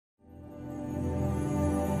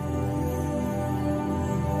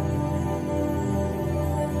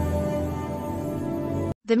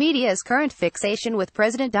The media's current fixation with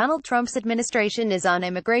President Donald Trump's administration is on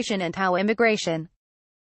immigration and how immigration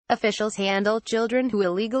officials handle children who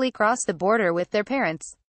illegally cross the border with their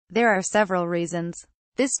parents. There are several reasons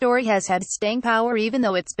this story has had staying power even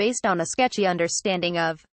though it's based on a sketchy understanding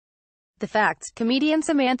of the facts. Comedian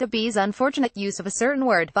Samantha Bee's unfortunate use of a certain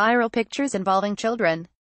word, viral pictures involving children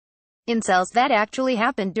incels, that actually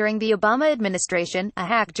happened during the Obama administration, a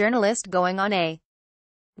hack journalist going on a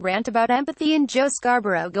rant about empathy, and Joe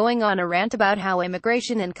Scarborough going on a rant about how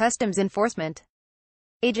immigration and customs enforcement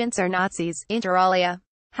agents are Nazis, inter alia.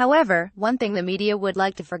 However, one thing the media would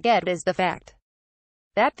like to forget is the fact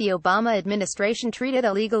that the Obama administration treated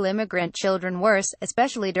illegal immigrant children worse,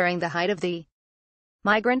 especially during the height of the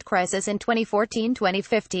migrant crisis in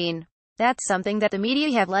 2014-2015. That's something that the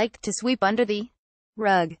media have liked to sweep under the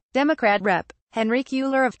rug. Democrat Rep. Henry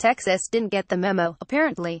Cuellar of Texas didn't get the memo,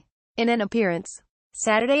 apparently. In an appearance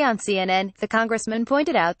Saturday on CNN, the congressman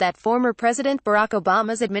pointed out that former President Barack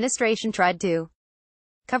Obama's administration tried to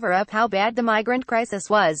cover up how bad the migrant crisis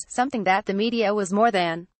was, something that the media was more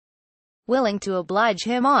than willing to oblige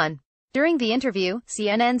him on. During the interview,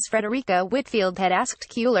 CNN's Frederica Whitfield had asked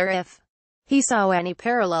Cuellar if he saw any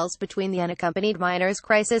parallels between the unaccompanied minors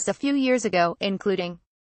crisis a few years ago, including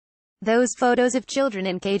those photos of children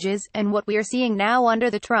in cages, and what we are seeing now under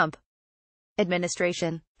the Trump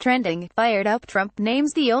administration. Trending, fired up Trump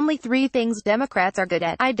names the only 3 things Democrats are good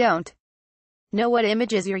at. I don't know what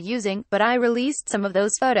images you're using, but I released some of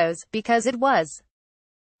those photos, because it was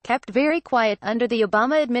kept very quiet under the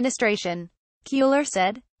Obama administration. Cuellar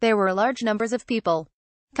said, there were large numbers of people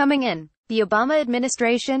coming in. The Obama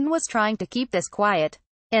administration was trying to keep this quiet.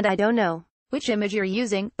 And I don't know which image you're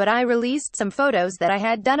using, but I released some photos that I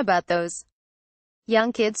had done about those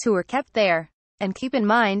young kids who were kept there. And keep in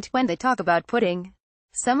mind, when they talk about putting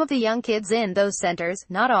some of the young kids in those centers,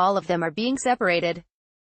 not all of them are being separated.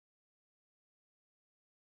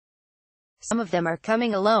 Some of them are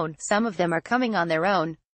coming alone, some of them are coming on their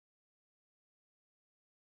own.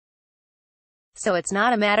 So it's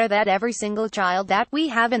not a matter that every single child that we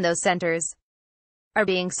have in those centers are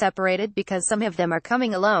being separated, because some of them are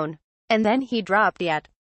coming alone. And then he dropped yet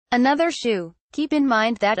another shoe. Keep in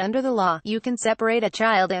mind that under the law, you can separate a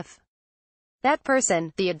child if that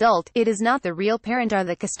person, the adult, it is not the real parent or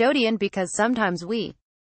the custodian, because sometimes we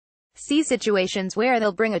see situations where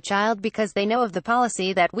they'll bring a child because they know of the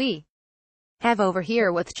policy that we have over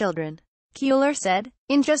here with children. Cuellar said.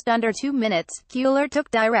 In just under 2 minutes, Cuellar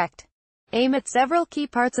took direct aim at several key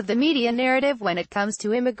parts of the media narrative when it comes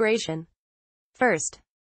to immigration. First,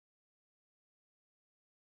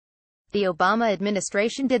 the Obama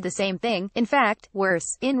administration did the same thing, in fact,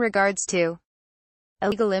 worse, in regards to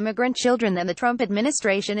illegal immigrant children than the Trump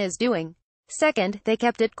administration is doing. Second, they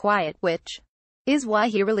kept it quiet, which is why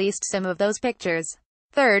he released some of those pictures.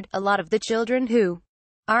 Third, a lot of the children who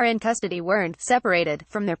are in custody weren't separated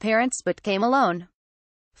from their parents but came alone.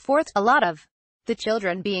 Fourth, a lot of the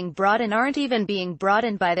children being brought in aren't even being brought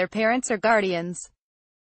in by their parents or guardians,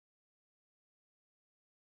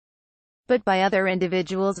 but by other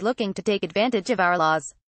individuals looking to take advantage of our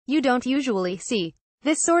laws. You don't usually see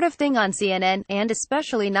this sort of thing on CNN, and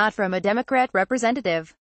especially not from a Democrat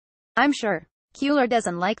representative. I'm sure Cuellar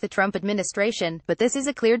doesn't like the Trump administration, but this is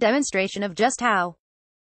a clear demonstration of just how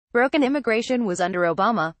broken immigration was under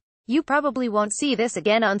Obama. You probably won't see this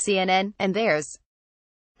again on CNN, and there's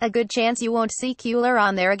a good chance you won't see Cuellar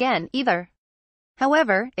on there again, either.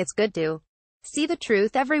 However, it's good to see the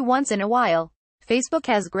truth every once in a while. Facebook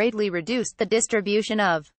has greatly reduced the distribution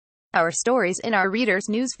of our stories in our readers'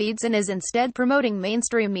 news feeds and is instead promoting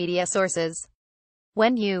mainstream media sources.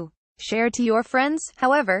 When you share to your friends,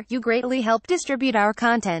 however, you greatly help distribute our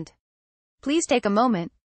content. Please take a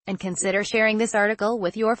moment and consider sharing this article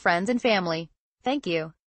with your friends and family. Thank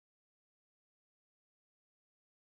you.